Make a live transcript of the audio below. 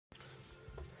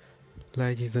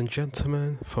Ladies and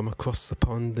gentlemen, from across the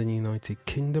pond in the United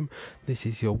Kingdom, this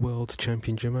is your World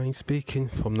Champion Jermaine speaking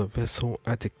from the Vessel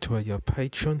Addict Radio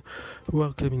Patreon,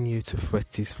 welcoming you to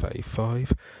Fretzy's Fave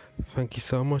 5. Thank you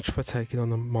so much for taking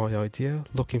on my idea,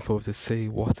 looking forward to see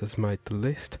what has made the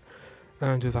list.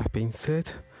 And with that being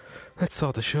said, let's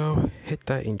start the show, hit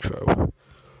that intro.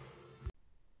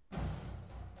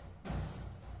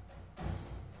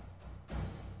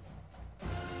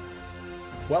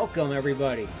 Welcome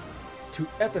everybody to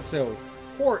episode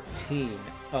 14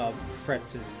 of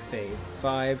Fretzy's Fave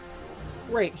 5,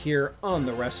 right here on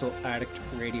the Wrestle Addict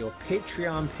Radio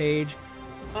Patreon page.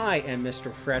 I am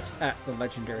Mr. Fretz at the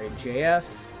legendary JF,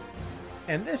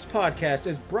 and this podcast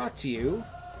is brought to you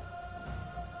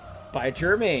by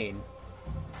Jermaine,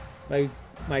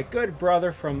 my good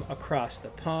brother from across the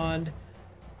pond,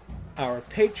 our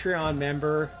Patreon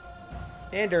member,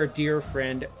 and our dear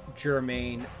friend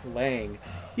Jermaine Lang.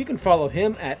 You can follow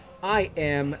him at I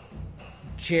am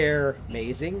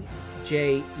Jermazing,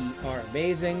 J-E-R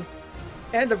Amazing.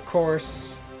 And of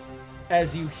course,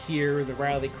 as you hear the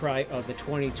rally cry of the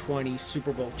 2020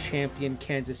 Super Bowl champion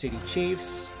Kansas City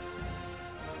Chiefs,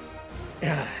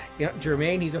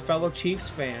 Jermaine, he's a fellow Chiefs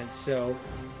fan, so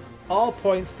all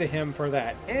points to him for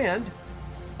that. And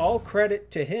all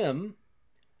credit to him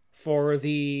for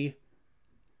the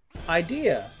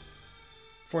idea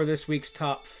for this week's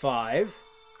top 5,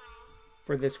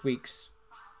 for this week's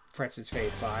Fretzy's Fave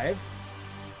 5.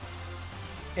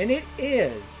 And it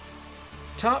is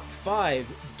top 5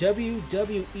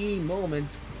 WWE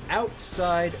moments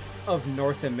outside of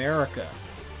North America.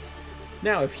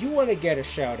 Now, if you want to get a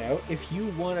shout out, if you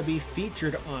want to be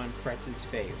featured on Fretzy's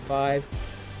Fave 5,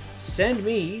 send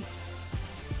me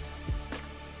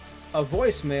a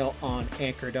voicemail on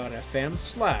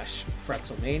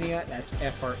anchor.fm/Fretzelmania. That's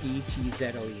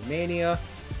F-R-E-T-Z-O-E Mania.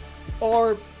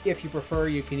 Or if you prefer,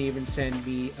 you can even send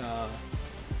me a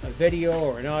video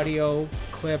or an audio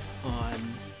clip on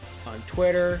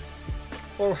Twitter,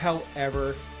 or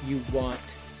however you want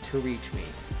to reach me.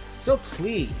 So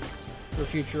please, for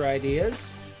future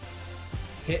ideas,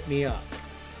 hit me up.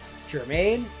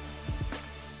 Jermaine,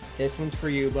 this one's for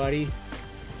you, buddy.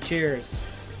 Cheers.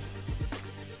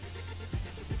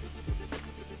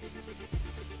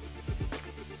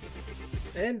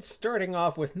 And starting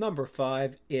off with number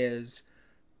 5 is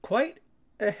quite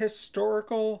a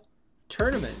historical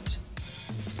tournament.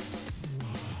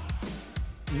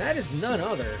 And that is none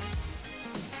other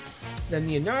than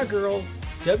the inaugural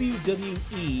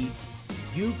WWE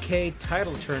UK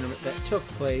title tournament that took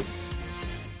place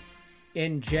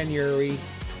in January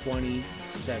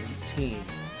 2017. It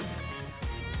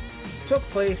took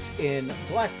place in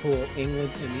Blackpool,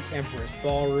 England, in the Empress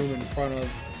Ballroom in front of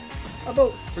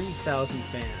about 3,000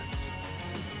 fans.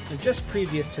 And just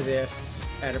previous to this,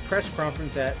 at a press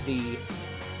conference at the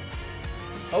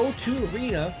O2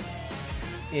 Arena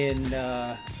in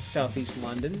southeast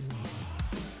London,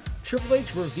 Triple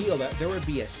H revealed that there would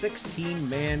be a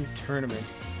 16-man tournament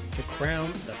to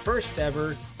crown the first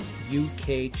ever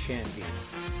UK champion.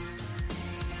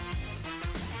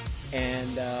 And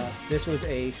this was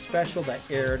a special that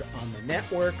aired on the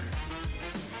network.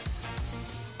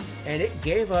 And it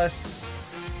gave us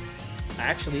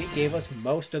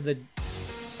most of the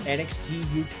NXT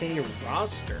UK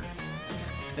roster.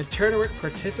 The tournament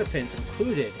participants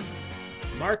included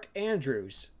Mark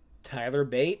Andrews, Tyler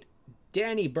Bate,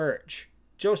 Danny Burch,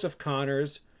 Joseph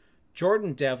Connors,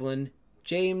 Jordan Devlin,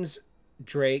 James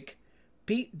Drake,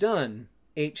 Pete Dunne,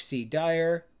 H.C.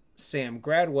 Dyer, Sam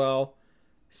Gradwell,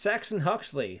 Saxon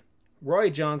Huxley,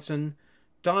 Roy Johnson,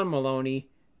 Don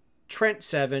Maloney, Trent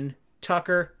Seven,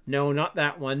 Tucker, no, not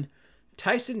that one,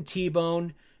 Tyson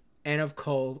T-Bone, and of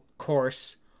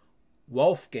course,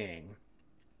 Wolfgang.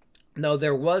 Now,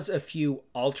 there was a few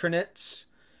alternates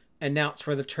announced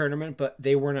for the tournament, but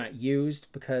they were not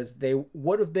used because they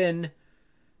would have been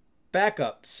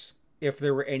backups if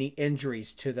there were any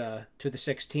injuries to the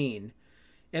 16.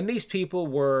 And these people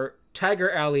were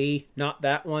Tiger Ali, not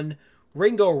that one,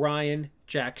 Ringo Ryan,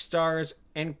 Jack Stars,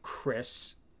 and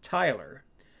Chris Tyler.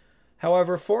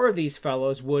 However, 4 of these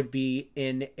fellows would be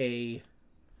in a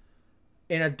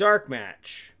dark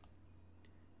match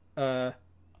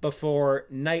before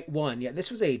night 1. Yeah, this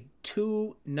was a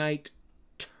 2-night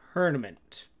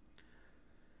tournament.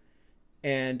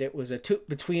 And it was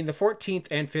between the 14th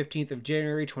and 15th of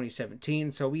January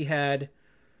 2017. So we had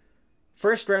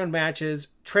first round matches,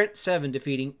 Trent Seven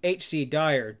defeating H.C.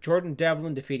 Dyer, Jordan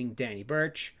Devlin defeating Danny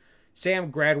Burch,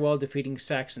 Sam Gradwell defeating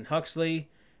Saxon Huxley,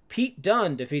 Pete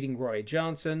Dunne defeating Roy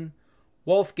Johnson,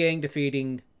 Wolfgang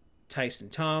defeating Tyson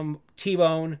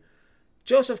T-Bone,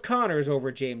 Joseph Connors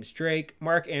over James Drake,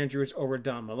 Mark Andrews over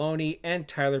Don Maloney, and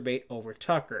Tyler Bate over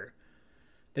Tucker.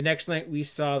 The next night we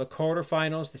saw the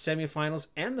quarterfinals, the semifinals,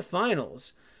 and the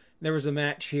finals. There was a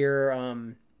match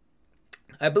here.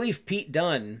 I believe Pete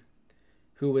Dunne,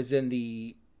 who was in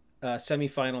the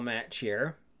semifinal match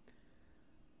here,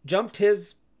 jumped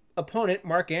his opponent,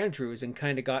 Mark Andrews, and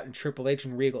kind of got in Triple H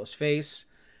and Regal's face.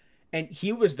 And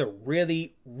he was the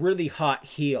really, really hot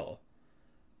heel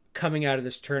coming out of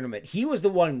this tournament. He was the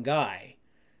one guy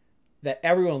that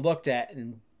everyone looked at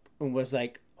and was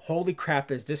like, holy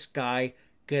crap, is this guy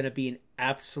going to be an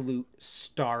absolute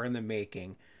star in the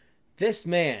making? This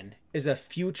man is a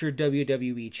future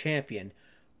WWE champion.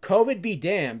 COVID be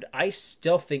damned, I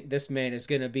still think this man is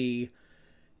going to be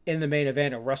in the main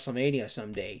event of WrestleMania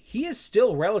someday. He is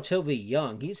still relatively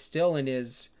young. He's still in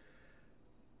his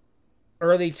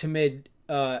early to mid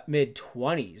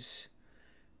 20s.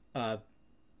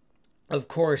 Of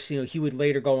course, he would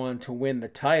later go on to win the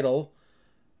title,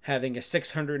 having a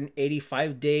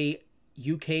 685-day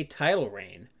UK title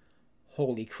reign.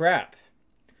 Holy crap.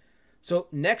 So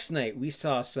next night, we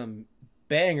saw some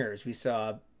bangers. We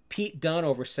saw Pete Dunne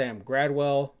over Sam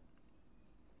Gradwell,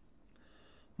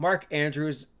 Mark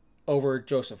Andrews over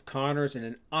Joseph Connors in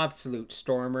an absolute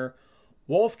stormer,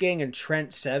 Wolfgang and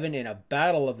Trent Seven in a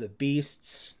battle of the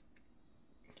beasts,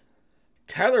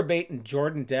 Tyler Bate and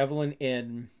Jordan Devlin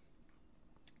in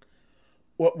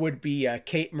what would be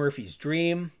Kate Murphy's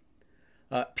Dream,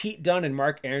 Pete Dunne and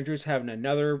Mark Andrews having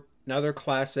another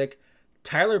classic,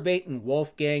 Tyler Bate and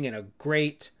Wolfgang in a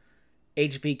great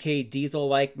HBK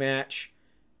Diesel-like match.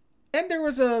 And there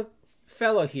was a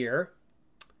fellow here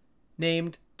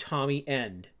named Tommy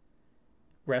End.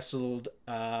 Wrestled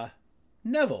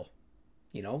Neville,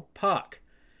 Pac.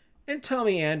 And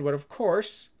Tommy End would, of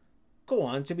course, go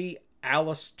on to be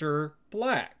Aleister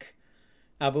Black.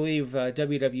 I believe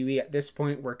WWE at this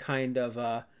point were kind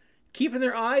of keeping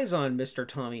their eyes on Mr.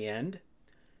 Tommy End.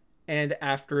 And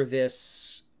after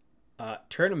this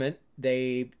tournament,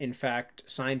 they, in fact,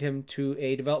 signed him to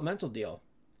a developmental deal.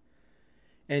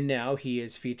 And now he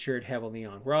is featured heavily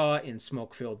on Raw in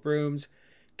smoke-filled rooms,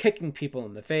 kicking people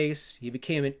in the face. He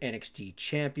became an NXT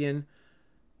champion.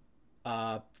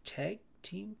 Tag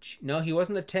team? No, he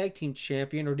wasn't the tag team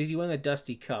champion, or did he win the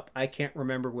Dusty Cup? I can't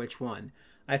remember which one.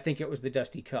 I think it was the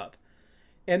Dusty Cup.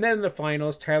 And then in the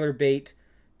finals, Tyler Bate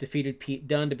defeated Pete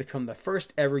Dunne to become the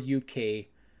first ever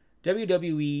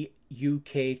WWE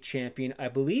UK champion. I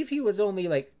believe he was only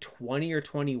like 20 or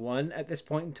 21 at this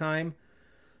point in time.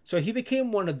 So he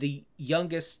became one of the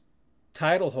youngest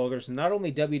title holders, not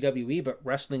only WWE, but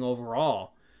wrestling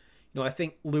overall. I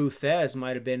think Lou Thesz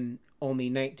might have been only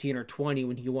 19 or 20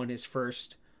 when he won his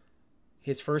first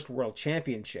world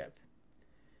championship.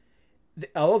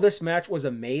 All of this match was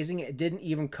amazing. It didn't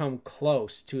even come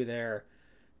close to their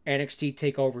NXT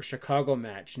TakeOver Chicago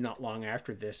match not long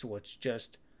after this, which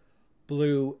just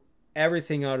blew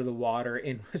everything out of the water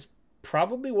and was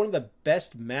probably one of the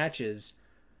best matches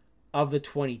of the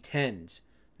 2010s.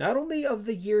 Not only of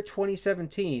the year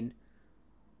 2017,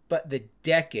 but the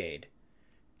decade.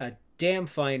 A damn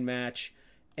fine match.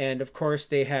 And of course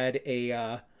they had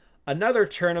another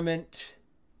tournament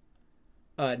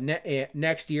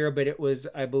next year, but it was,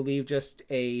 I believe, just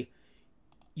a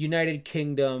United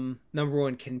Kingdom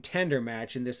 #1 contender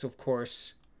match. And this, of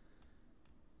course,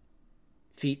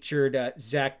 featured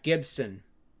Zach Gibson,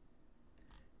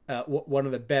 one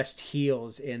of the best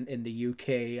heels in the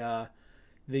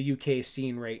UK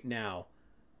scene right now.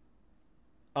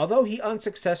 Although he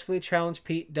unsuccessfully challenged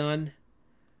Pete Dunne,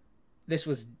 this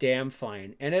was damn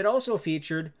fine, and it also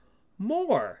featured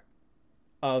more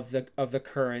of the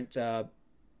current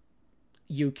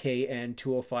UK and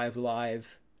 205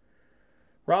 Live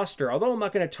roster. Although I'm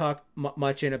not going to talk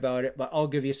much about it, but I'll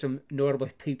give you some notable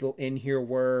people in here.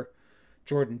 Were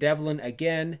Jordan Devlin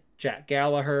again, Jack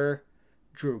Gallagher,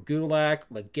 Drew Gulak,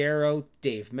 Ligero,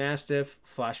 Dave Mastiff,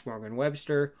 Flash Morgan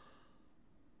Webster,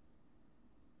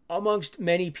 amongst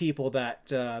many people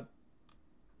that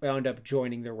wound up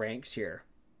joining the ranks here.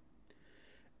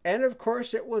 And of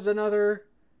course, it was another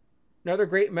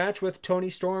great match with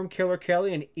Tony Storm, Killer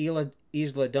Kelly, and Isla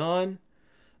Dawn.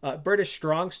 British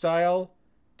Strong Style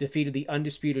defeated the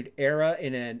Undisputed Era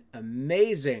in an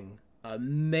amazing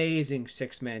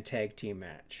 6-man tag team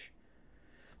match.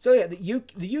 So yeah,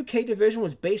 the UK division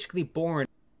was basically born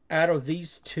out of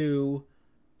these two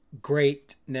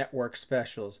great network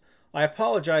specials. I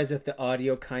apologize if the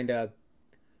audio kind of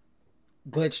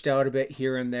glitched out a bit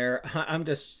here and there. I'm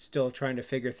just still trying to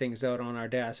figure things out on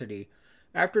Audacity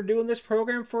after doing this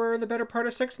program for the better part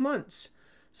of 6 months.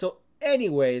 So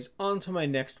anyways, on to my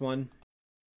next one.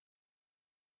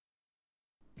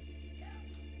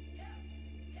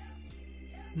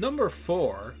 Number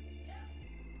 4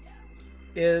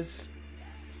 is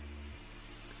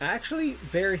actually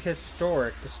very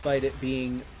historic despite it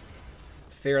being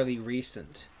fairly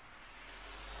recent.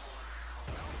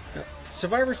 Now,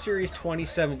 Survivor Series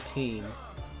 2017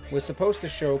 was supposed to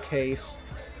showcase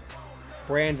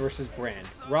brand versus brand,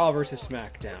 Raw versus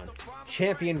SmackDown,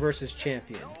 champion versus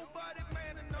champion.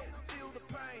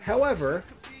 However,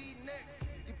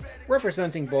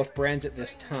 representing both brands at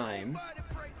this time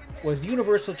was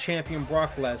Universal Champion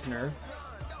Brock Lesnar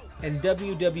and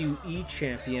WWE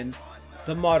Champion,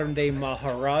 the modern-day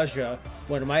Maharaja,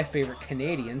 one of my favorite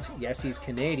Canadians, yes, he's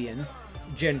Canadian,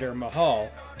 Jinder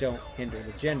Mahal, don't hinder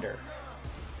the gender.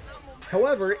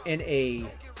 However, in a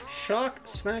shock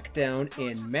SmackDown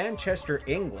in Manchester,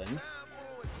 England,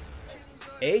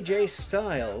 AJ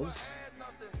Styles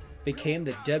became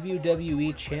the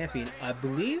WWE Champion, I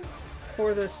believe,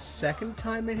 for the second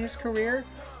time in his career.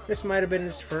 This might have been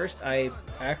his first, I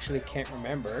actually can't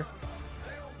remember.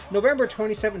 November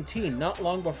 2017, not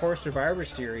long before Survivor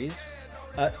Series,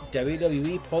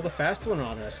 WWE pulled a fast one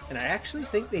on us, and I actually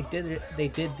think they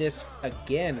did this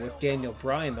again with Daniel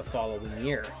Bryan the following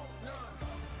year.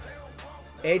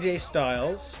 AJ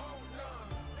Styles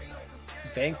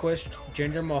vanquished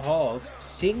Jinder Mahal's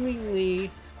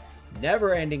seemingly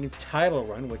never-ending title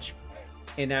run, which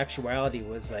in actuality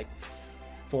was like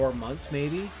 4 months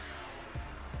maybe.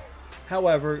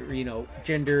 However,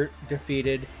 Jinder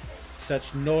defeated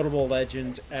such notable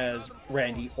legends as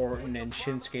Randy Orton and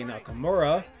Shinsuke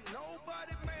Nakamura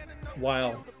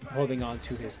while holding on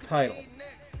to his title.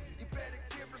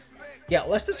 Yeah,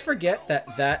 let's just forget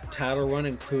that title run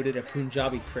included a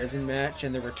Punjabi prison match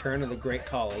and the return of the Great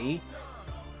Khali.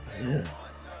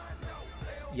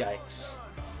 Yikes.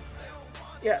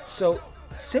 Yeah, so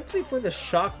simply for the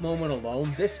shock moment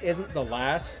alone, this isn't the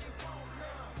last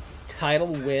title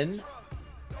win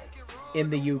in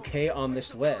the UK on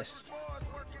this list.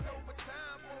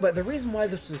 But the reason why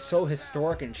this is so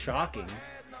historic and shocking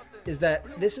is that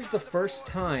this is the first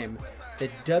time the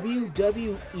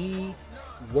WWE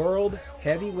World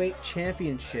Heavyweight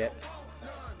Championship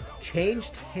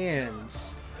changed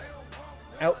hands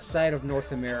outside of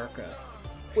North America,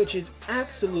 which is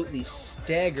absolutely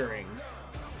staggering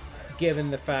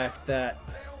given the fact that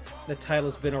the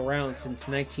title's been around since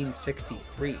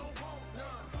 1963.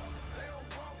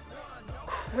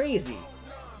 Crazy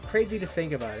to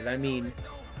think about it. I mean,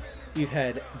 you've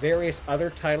had various other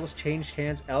titles changed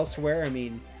hands elsewhere. I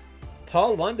mean,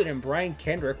 Paul London and Brian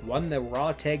Kendrick won the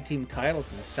Raw Tag Team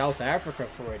titles in South Africa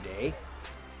for a day.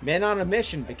 Men on a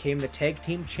Mission became the Tag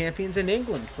Team Champions in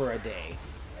England for a day.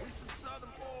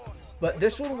 But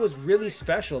this one was really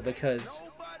special because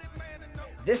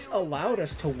this allowed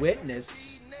us to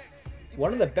witness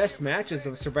one of the best matches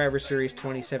of Survivor Series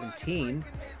 2017,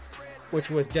 which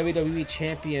was WWE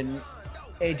Champion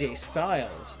AJ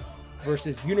Styles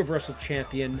versus Universal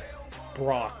Champion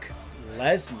Brock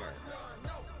Lesnar.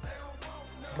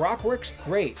 Brock works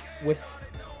great with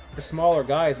the smaller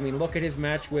guys. I mean, look at his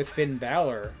match with Finn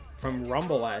Balor from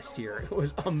Rumble last year. It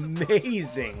was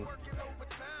amazing.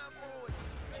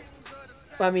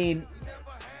 I mean,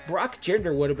 Brock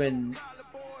Jinder would have been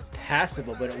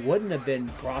passable, but it wouldn't have been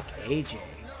Brock AJ.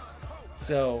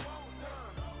 So,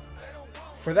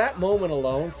 for that moment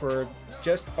alone, for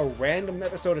just a random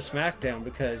episode of SmackDown,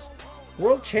 because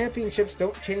World Championships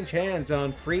don't change hands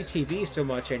on free TV so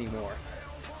much anymore.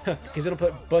 Because it'll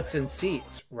put butts in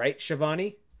seats, right,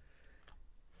 Shivani?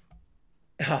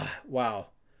 Wow.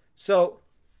 So,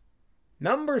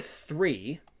 number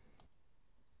 3.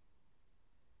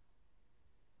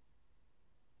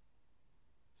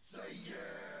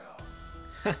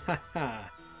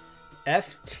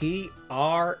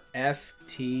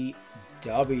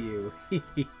 FTR-FTW.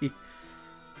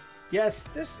 Yes,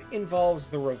 this involves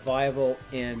the revival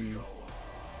in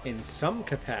some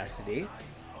capacity,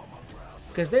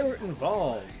 because they were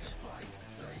involved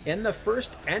in the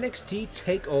first NXT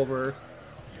takeover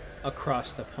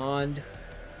across the pond,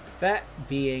 that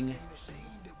being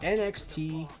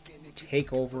NXT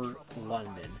TakeOver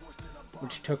London,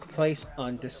 which took place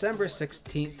on December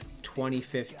 16th,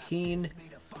 2015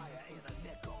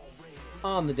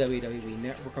 on the WWE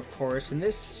Network, of course, and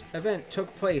this event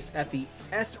took place at the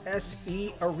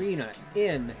SSE Arena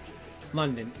in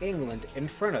London, England, in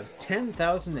front of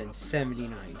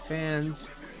 10,079 fans.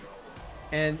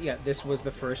 And yeah, this was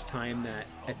the first time that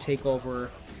a takeover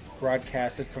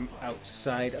broadcasted from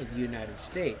outside of the United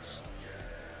States.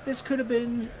 This could have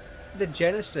been the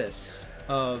genesis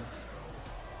of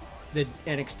the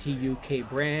NXT UK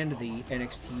brand, the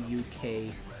NXT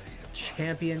UK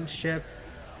Championship.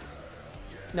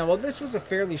 Now, while this was a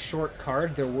fairly short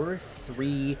card, there were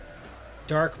 3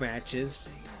 dark matches,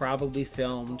 probably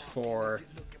filmed for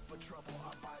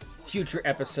future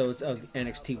episodes of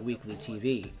NXT Weekly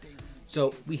TV.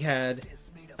 So we had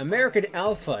American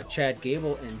Alpha, Chad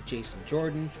Gable and Jason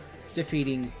Jordan,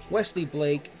 defeating Wesley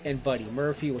Blake and Buddy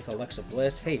Murphy with Alexa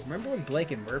Bliss. Hey, remember when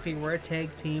Blake and Murphy were a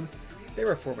tag team? They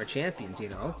were former champions, you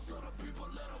know.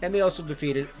 And they also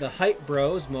defeated the Hype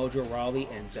Bros, Mojo Rawley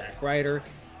and Zack Ryder,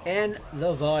 and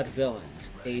the Vaudevillains,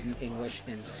 Aiden English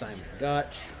and Simon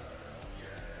Gotch.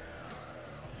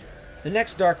 The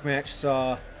next dark match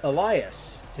saw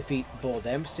Elias defeat Bull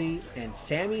Dempsey and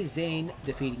Sami Zayn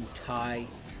defeating Ty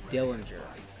Dillinger.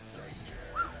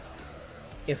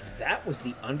 If that was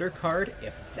the undercard,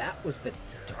 if that was the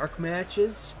dark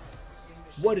matches,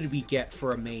 what did we get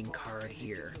for a main card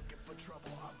here?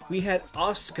 We had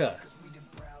Asuka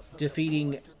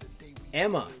defeating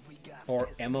Emma, or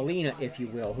Emelina, if you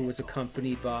will, who was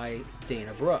accompanied by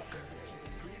Dana Brooke.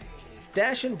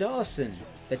 Dash and Dawson,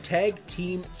 the tag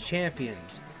team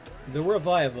champions, the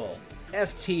Revival,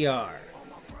 FTR,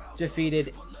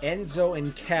 defeated Enzo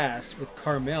and Cass with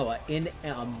Carmella in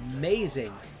an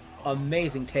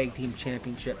amazing tag team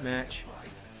championship match.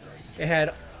 It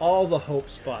had all the hope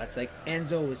spots. Like,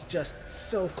 Enzo was just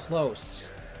so close.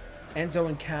 Enzo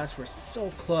and Cass were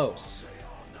so close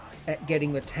at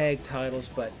getting the tag titles,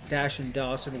 but Dash and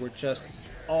Dawson were just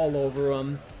all over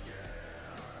them.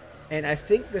 And I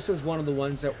think this was one of the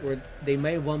ones that they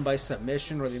may have won by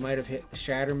submission, or they might have hit the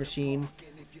Shatter Machine.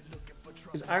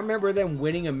 Because I remember them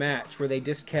winning a match where they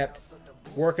just kept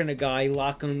working a guy,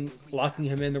 locking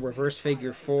him in the reverse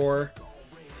figure four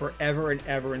forever and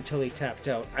ever until he tapped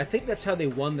out. I think that's how they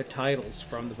won the titles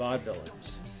from the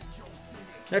Vaudevillains.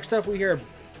 Next up,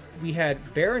 we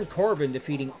had Baron Corbin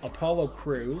defeating Apollo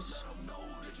Crews,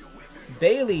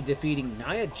 Bayley defeating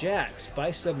Nia Jax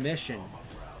by submission,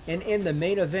 and in the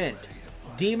main event,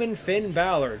 Demon Finn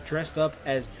Balor dressed up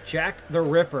as Jack the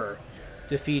Ripper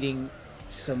defeating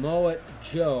Samoa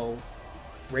Joe,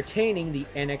 retaining the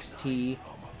NXT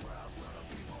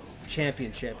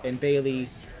Championship. And Bayley,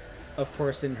 of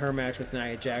course, in her match with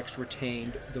Nia Jax,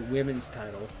 retained the women's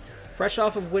title, fresh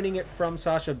off of winning it from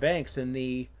Sasha Banks in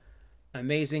the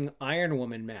amazing Iron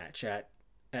Woman match at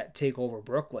TakeOver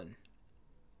Brooklyn.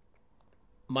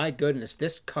 My goodness,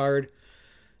 this card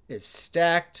is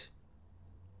stacked.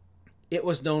 It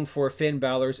was known for Finn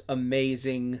Balor's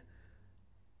amazing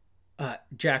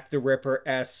Jack the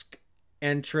Ripper-esque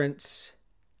entrance.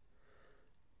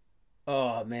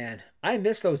 Oh man, I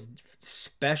miss those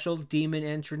special demon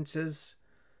entrances.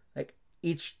 Like,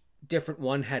 each different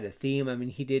one had a theme. I mean,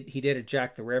 he did a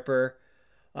Jack the Ripper.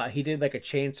 He did like a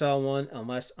chainsaw one,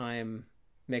 unless I'm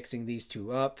mixing these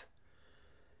two up.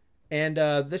 And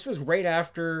this was right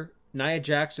after Nia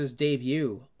Jax's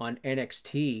debut on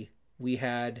NXT. We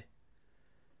had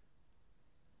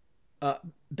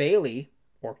Bayley,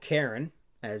 or Karen,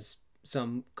 as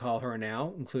some call her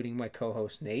now, including my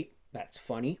co-host Nate. That's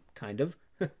funny, kind of.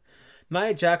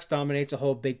 Nia Jax dominates a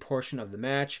whole big portion of the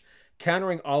match,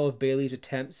 countering all of Bayley's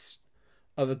attempts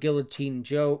of a guillotine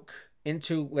choke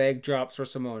into leg drops or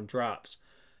Samoan drops.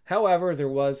 However, there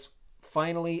was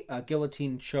finally a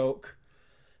guillotine choke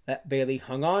that Bayley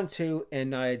hung on to,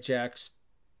 and Nia Jax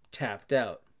tapped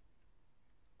out.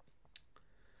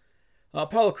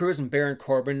 Apollo Crews and Baron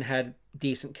Corbin had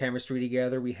decent chemistry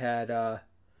together. We had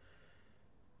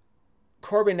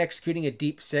Corbin executing a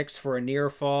deep six for a near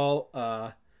fall.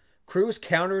 Crews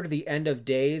countered the End of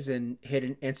Days and hit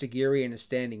an enziguri and a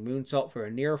standing moonsault for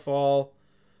a near fall.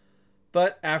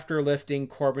 But after lifting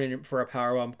Corbin in for a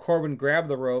powerbomb, Corbin grabbed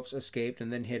the ropes, escaped,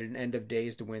 and then hit an End of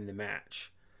Days to win the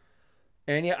match.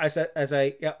 And yeah,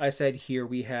 I said here,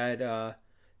 we had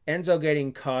Enzo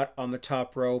getting caught on the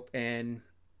top rope and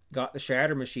got the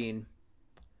Shatter Machine.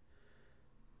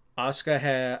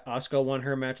 Asuka won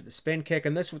her match with the spin kick,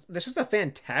 and this was a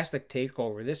fantastic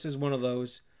takeover. This is one of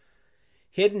those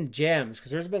hidden gems,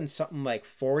 because there's been something like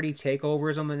 40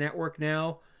 takeovers on the network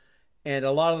now, and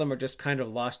a lot of them are just kind of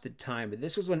lost in time. But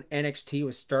this was when NXT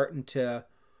was starting to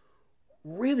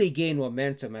really gain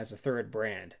momentum as a third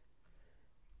brand.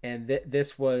 And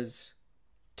this was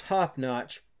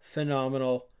top-notch,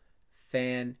 phenomenal,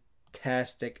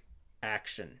 fantastic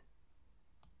action.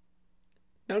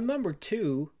 Now, number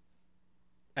 2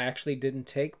 actually didn't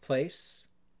take place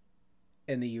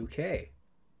in the UK.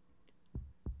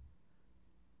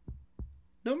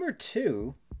 Number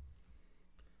 2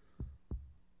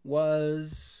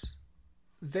 was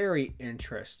very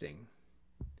interesting.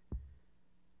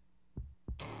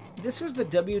 This was the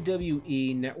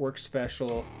WWE Network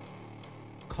special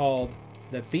called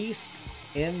The Beast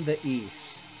in the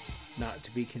East. Not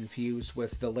to be confused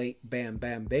with the late Bam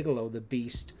Bam Bigelow, the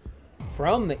Beast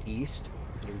from the East.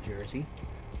 New Jersey.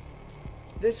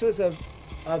 This was a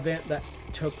event that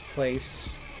took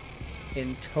place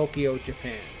in Tokyo,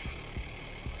 Japan.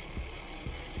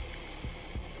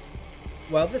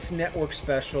 While this network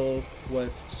special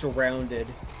was surrounded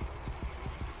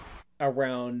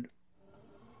around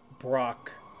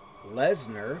Brock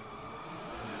Lesnar,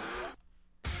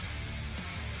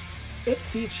 it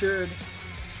featured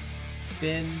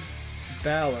Finn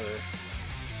Balor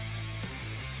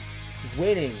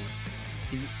winning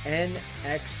the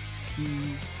NXT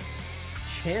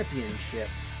Championship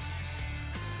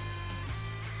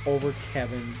over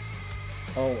Kevin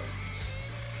Owens.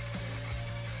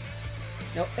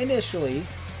 Now, initially,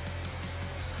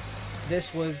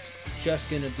 this was just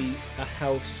going to be a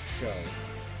house show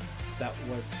that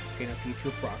was going to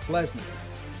feature Brock Lesnar,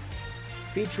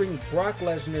 featuring Brock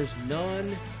Lesnar's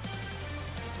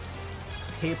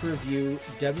non-pay-per-view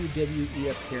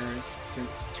WWE appearance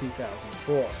since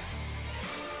 2004.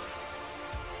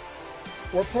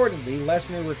 Reportedly,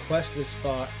 Lesnar requested a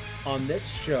spot on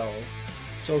this show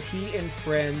so he and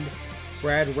friend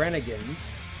Brad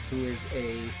Rheingans, who is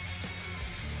a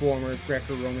former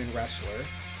Greco-Roman wrestler,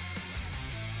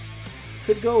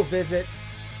 could go visit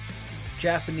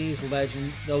Japanese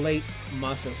legend, the late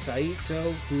Masa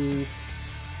Saito, who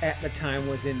at the time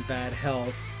was in bad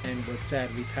health and would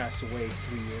sadly pass away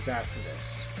 3 years after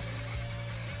this.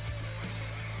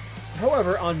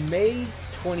 However, on May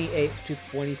 28th,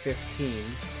 2015,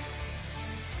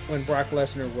 when Brock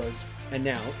Lesnar was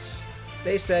announced,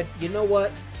 they said, you know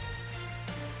what?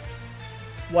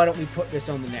 Why don't we put this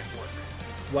on the network?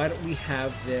 Why don't we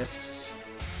have this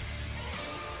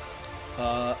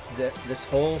this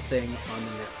whole thing on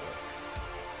the network?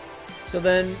 So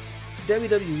then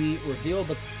WWE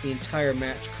revealed the entire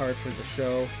match card for the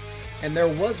show, and there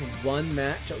was one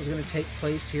match that was going to take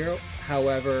place here.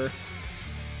 However,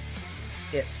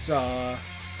 it saw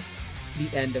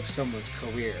the end of someone's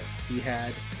career. We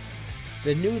had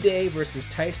the New Day versus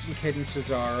Tyson Kidd and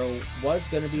Cesaro was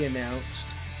going to be announced,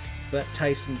 but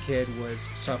Tyson Kidd was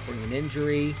suffering an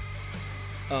injury.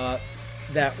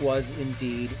 That was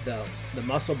indeed the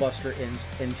Muscle Buster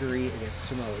injury against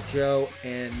Samoa Joe,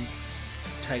 and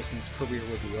Tyson's career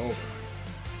would be over.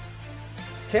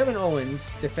 Kevin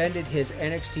Owens defended his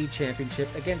NXT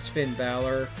Championship against Finn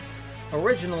Balor,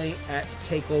 originally at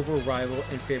TakeOver Rival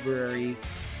in February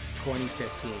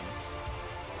 2015.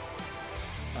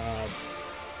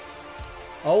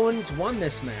 Owens won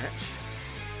this match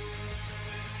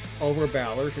over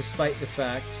Balor, despite the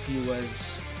fact he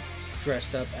was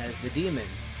dressed up as the Demon.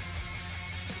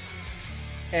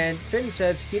 And Finn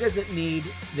says he doesn't need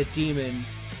the Demon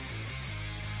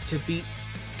to beat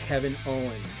Kevin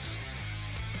Owens.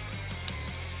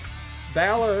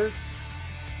 Balor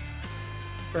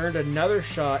earned another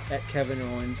shot at Kevin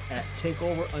Owens at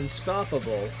TakeOver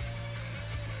Unstoppable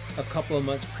a couple of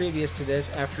months previous to this,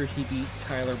 after he beat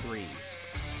Tyler Breeze.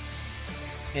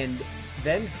 And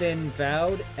then Finn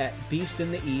vowed at Beast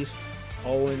in the East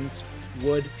Owens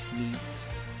would meet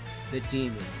the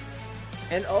Demon.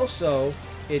 And also,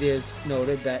 it is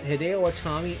noted that Hideo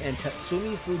Itami and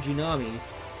Tatsumi Fujinami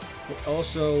were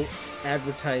also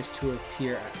advertised to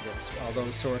appear at this,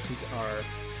 although sources are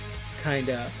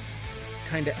kinda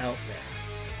out there.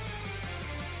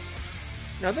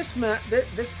 Now this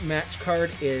match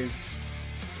card is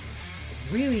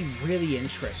really, really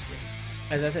interesting.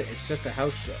 As I said, it's just a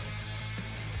house show.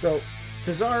 So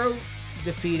Cesaro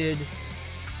defeated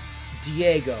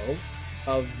Diego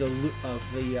of the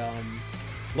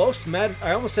I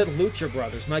almost said Lucha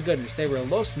Brothers. My goodness, they were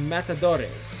Los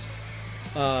Matadores,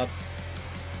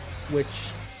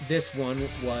 which this one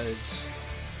was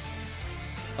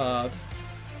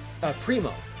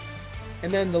Primo.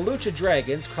 And then the Lucha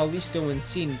Dragons, Kalisto and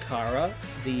Sin Cara,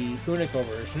 the Hunico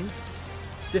version,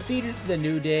 defeated the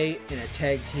New Day in a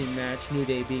tag team match, New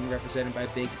Day being represented by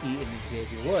Big E and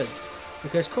Xavier Woods,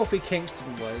 because Kofi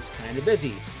Kingston was kind of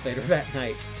busy later that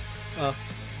night.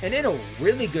 And in a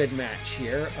really good match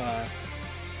here,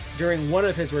 during one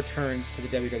of his returns to the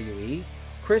WWE,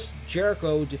 Chris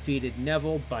Jericho defeated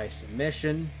Neville by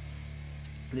submission.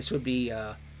 This would be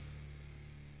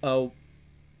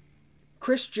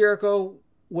Chris Jericho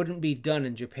wouldn't be done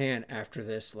in Japan after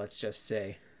this, let's just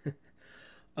say.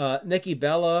 Nikki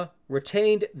Bella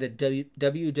retained the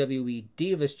WWE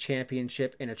Divas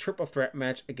Championship in a triple threat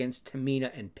match against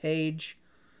Tamina and Paige.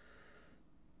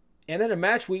 And then a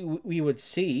match we would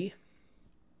see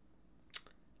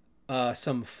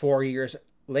some 4 years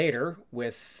later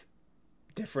with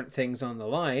different things on the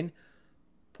line.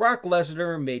 Brock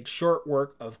Lesnar made short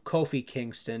work of Kofi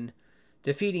Kingston,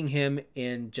 defeating him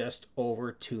in just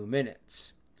over 2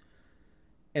 minutes.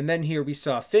 And then here we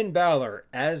saw Finn Balor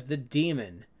as the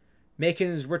Demon, making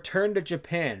his return to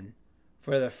Japan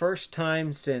for the first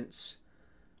time since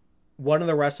one of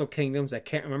the Wrestle Kingdoms. I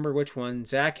can't remember which one.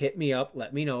 Zach, hit me up.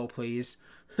 Let me know, please.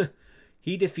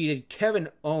 He defeated Kevin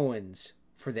Owens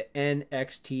for the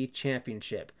NXT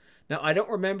Championship. Now, I don't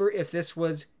remember if this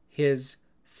was his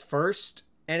first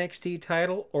NXT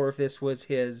title or if this was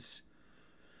his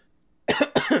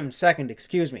second.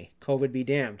 Excuse me. COVID be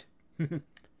damned.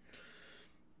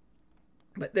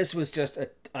 But this was just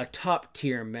a top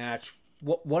tier match.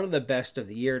 One of the best of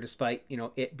the year, despite,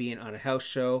 it being on a house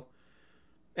show.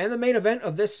 And the main event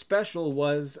of this special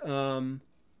was,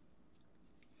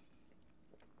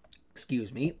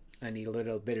 excuse me, I need a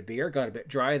little bit of beer, got a bit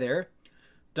dry there.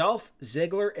 Dolph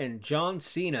Ziggler and John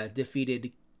Cena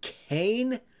defeated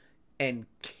Kane and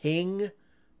King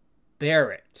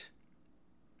Barrett.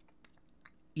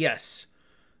 Yes,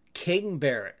 King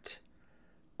Barrett.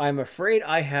 I'm afraid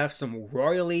I have some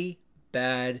royally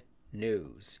bad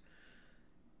news.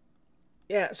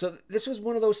 Yeah, so this was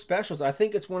one of those specials. I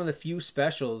think it's one of the few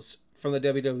specials from the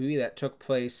WWE that took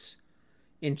place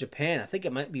in Japan. I think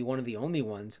it might be one of the only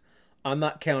ones. I'm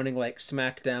not counting like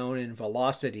SmackDown and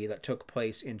Velocity that took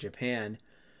place in Japan.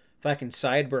 If I can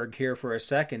sideberg here for a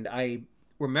second, I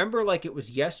remember like it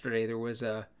was yesterday, there was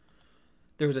a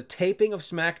taping of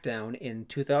SmackDown in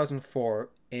 2004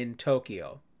 in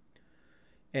Tokyo.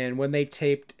 And when they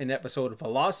taped an episode of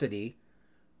Velocity,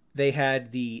 they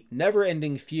had the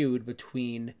never-ending feud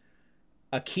between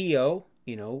Akio,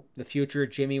 the future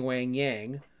Jimmy Wang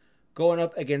Yang, going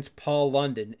up against Paul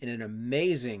London in an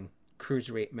amazing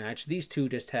cruiserweight match. These two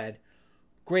just had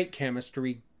great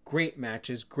chemistry, great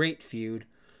matches, great feud.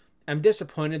 I'm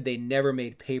disappointed they never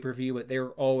made pay-per-view, but they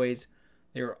were always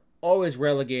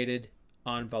relegated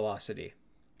on Velocity.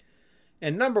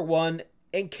 And number one,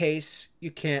 in case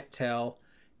you can't tell,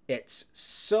 it's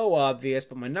so obvious,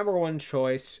 but my number one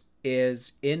choice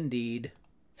is indeed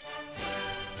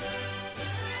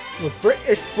the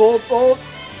British Bulldog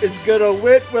is gonna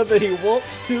win whether he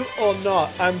wants to or not.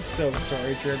 I'm so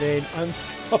sorry, Jermaine. I'm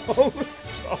so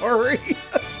sorry.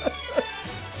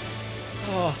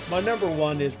 My number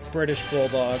one is British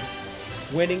Bulldog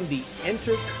winning the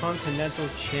Intercontinental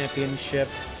Championship.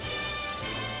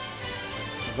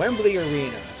 Wembley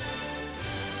Arena.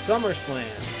 SummerSlam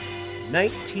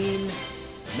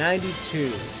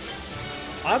 1992.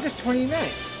 August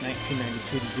 29th,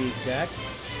 1992 to be exact.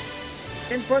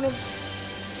 In front of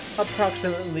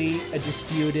approximately a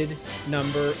disputed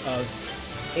number of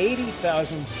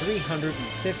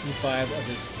 80,355 of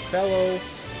his fellow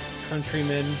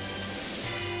countrymen.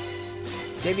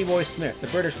 Davey Boy Smith, the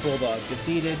British Bulldog,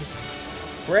 defeated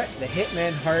Bret the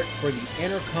Hitman Hart for the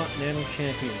Intercontinental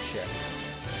Championship.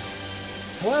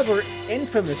 However,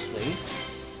 infamously,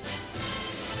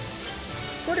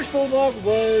 British Bulldog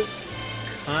was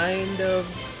kind of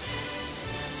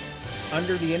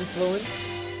under the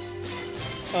influence.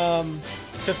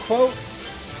 To quote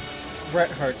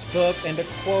Bret Hart's book, and to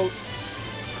quote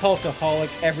Cultaholic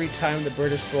every time the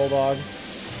British Bulldog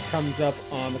comes up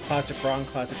on the Classic Raw and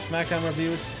Classic SmackDown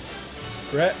reviews,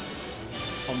 Bret,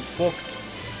 I'm fucked.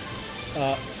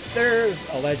 There's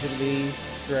allegedly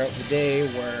throughout the day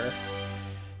where,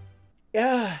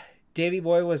 Davey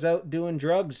Boy was out doing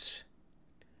drugs.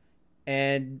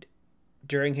 And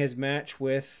during his match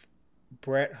with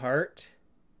Bret Hart,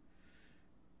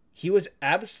 he was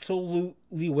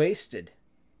absolutely wasted.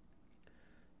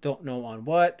 Don't know on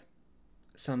what.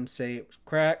 Some say it was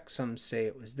crack. Some say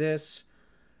it was this.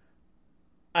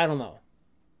 I don't know.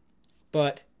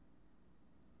 But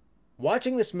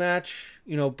watching this match,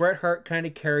 Bret Hart kind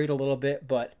of carried a little bit,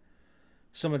 but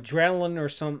some adrenaline or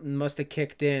something must have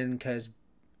kicked in because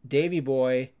Davey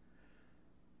Boy,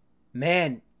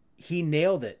 man, he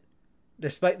nailed it.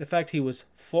 Despite the fact he was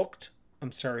fucked.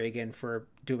 I'm sorry again for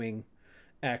doing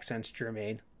accents,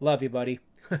 Jermaine. Love you, buddy.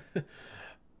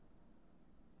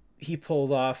 He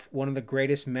pulled off one of the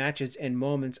greatest matches and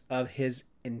moments of his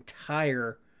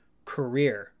entire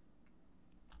career.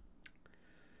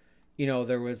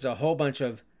 There was a whole bunch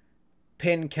of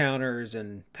pin counters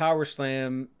and power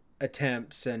slam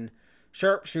attempts and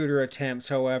sharpshooter attempts.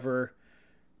 However,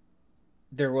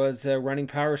 there was a running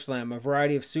power slam, a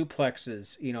variety of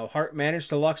suplexes. Hart managed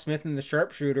to lock Smith in the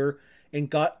sharpshooter and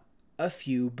got a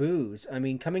few boos. I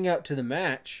mean, coming out to the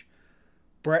match,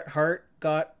 Bret Hart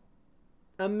got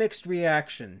a mixed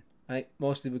reaction.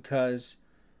 Mostly because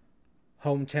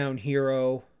hometown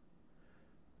hero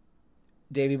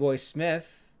Davey Boy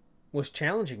Smith was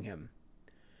challenging him.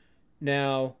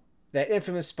 Now, that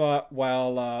infamous spot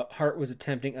while Hart was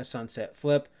attempting a sunset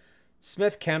flip,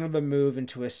 Smith countered the move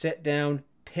into a sit-down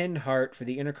pinned Hart for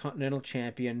the Intercontinental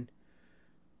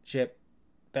Championship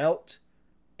belt,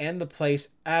 and the place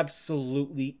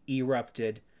absolutely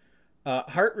erupted.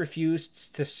 Hart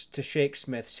refused to shake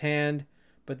Smith's hand,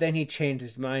 but then he changed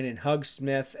his mind and hugged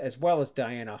Smith, as well as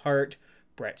Diana Hart,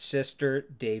 Bret's sister,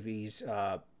 Davy's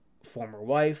former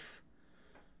wife,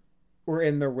 were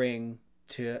in the ring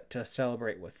to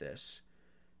celebrate with this.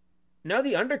 Now,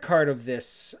 the undercard of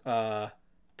this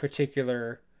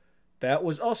particular bout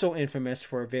was also infamous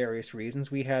for various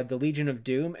reasons. We had the Legion of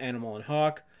Doom, Animal and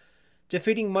Hawk,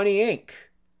 defeating Money Inc.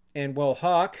 And, well,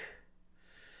 Hawk,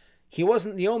 he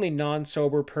wasn't the only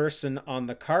non-sober person on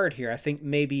the card here. I think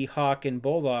maybe Hawk and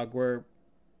Bulldog were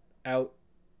out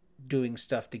doing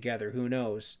stuff together. Who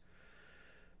knows?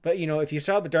 But, if you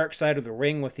saw the Dark Side of the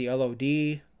Ring with the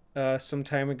LOD some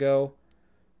time ago,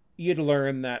 you'd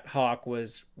learn that Hawk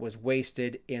was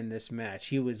wasted in this match.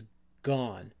 He was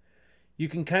gone. You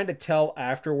can kind of tell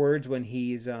afterwards when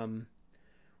he's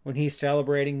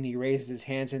celebrating and he raises his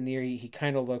hands in the air, he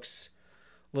kind of looks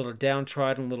a little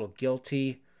downtrodden, a little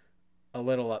guilty, a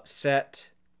little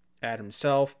upset at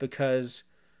himself because,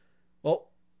 well,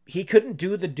 he couldn't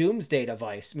do the Doomsday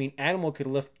device. I mean, Animal could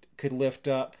lift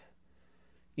up,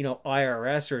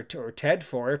 IRS or Ted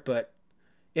for it, but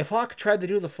if Hawk tried to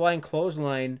do the flying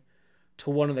clothesline to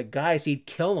one of the guys, he'd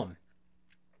kill him.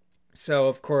 So,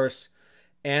 of course,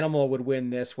 Animal would win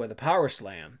this with a power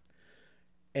slam.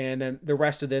 And then the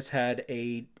rest of this had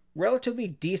a relatively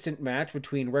decent match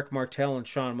between Rick Martel and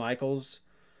Shawn Michaels.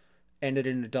 Ended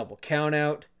in a double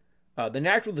countout. The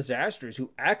Natural Disasters,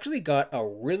 who actually got a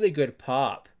really good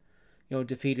pop,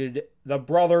 defeated the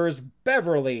Brothers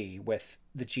Beverly with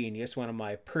the Genius, one of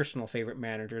my personal favorite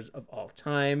managers of all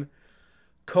time.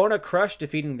 Kona Crush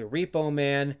defeating the Repo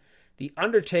Man. The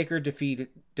Undertaker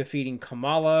defeating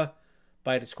Kamala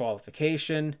by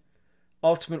disqualification.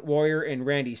 Ultimate Warrior and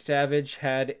Randy Savage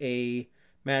had a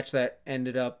match that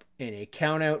ended up in a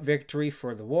countout victory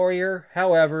for the Warrior.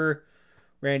 However,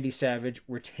 Randy Savage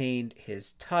retained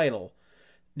his title.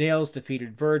 Nails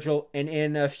defeated Virgil, and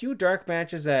in a few dark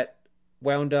matches that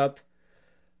wound up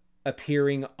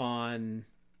appearing on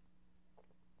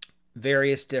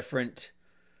various different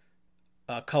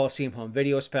Coliseum home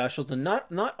video specials, and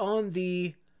not on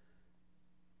the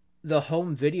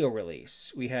home video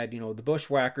release. We had, the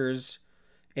Bushwhackers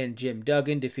and Jim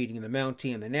Duggan defeating the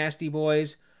Mountie and the Nasty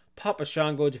Boys. Papa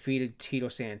Shango defeated Tito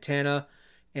Santana,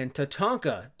 and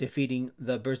Tatanka defeating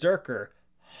the Berserker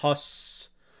Huss.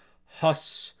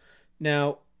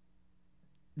 Now,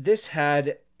 this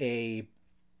had a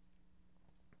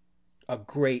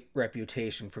great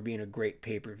reputation for being a great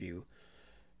pay-per-view.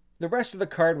 The rest of the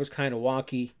card was kind of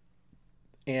wonky,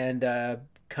 and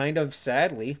kind of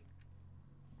sadly,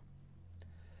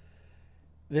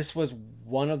 this was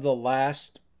one of the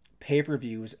last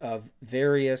pay-per-views of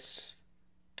various,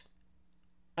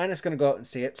 I'm just going to go out and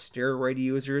say it, steroid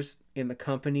users in the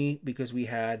company, because we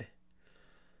had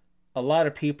a lot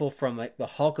of people from like the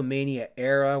Hulkamania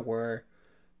era were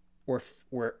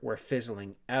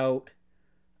fizzling out.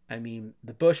 I mean,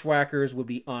 the Bushwhackers would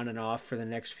be on and off for the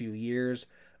next few years.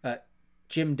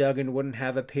 Jim Duggan wouldn't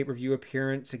have a pay-per-view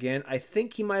appearance again. I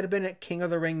think he might have been at King of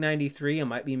the Ring 93. I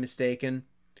might be mistaken.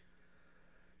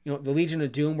 The Legion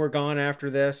of Doom were gone after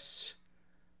this.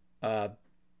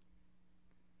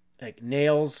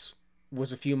 Nails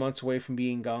was a few months away from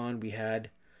being gone. We had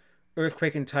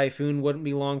Earthquake and Typhoon wouldn't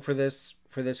be long for this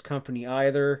company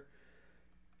either.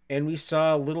 And we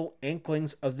saw little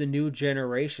inklings of the new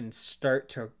generation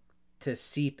start to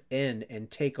seep in and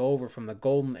take over from the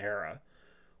golden era.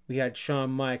 We had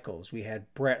Shawn Michaels. We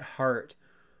had Bret Hart,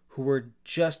 who were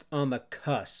just on the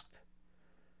cusp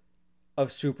of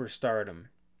superstardom.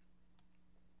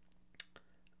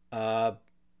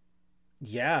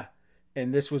 Yeah.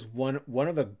 And this was one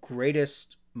of the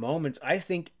greatest moments, I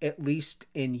think, at least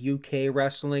in UK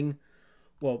wrestling.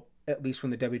 Well, at least from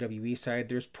the WWE side.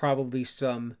 There's probably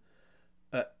some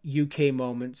UK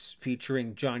moments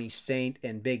featuring Johnny Saint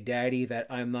and Big Daddy that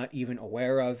I'm not even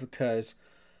aware of, because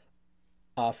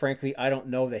frankly, I don't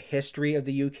know the history of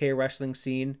the UK wrestling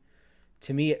scene.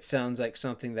 To me, it sounds like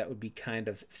something that would be kind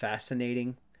of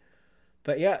fascinating.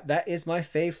 But yeah, that is my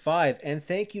Fave 5. And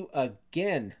thank you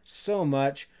again so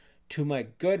much to my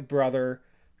good brother,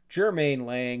 Jermaine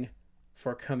Lang,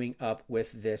 for coming up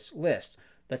with this list.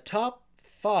 The top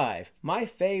 5, my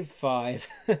Fave 5,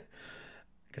 because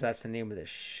that's the name of the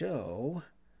show,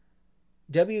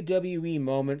 WWE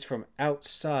moments from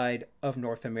outside of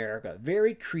North America.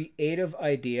 Very creative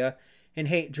idea. And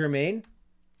hey, Jermaine,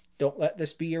 don't let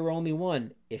this be your only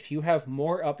one. If you have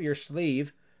more up your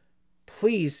sleeve,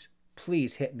 please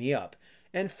hit me up.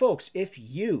 And folks, if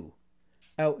you,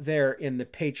 out there in the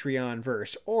Patreon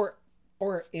verse or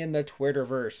in the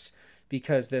Twitterverse,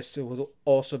 because this will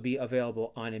also be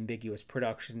available on Ambiguous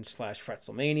Productions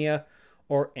 /Fretzelmania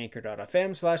or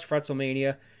Anchor.fm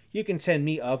 /Fretzelmania. You can send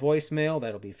me a voicemail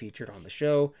that'll be featured on the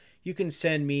show. You can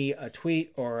send me a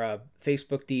tweet or a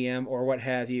Facebook DM or what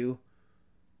have you.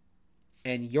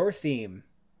 And your theme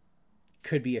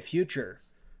could be a future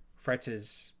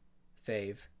Fretz's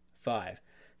Fave 5.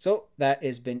 So that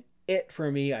has been it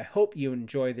for me. I hope you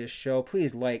enjoy this show.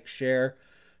 Please like, share,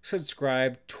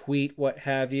 subscribe, tweet, what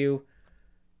have you.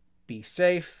 Be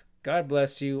safe. God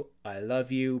bless you. I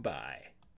love you. Bye.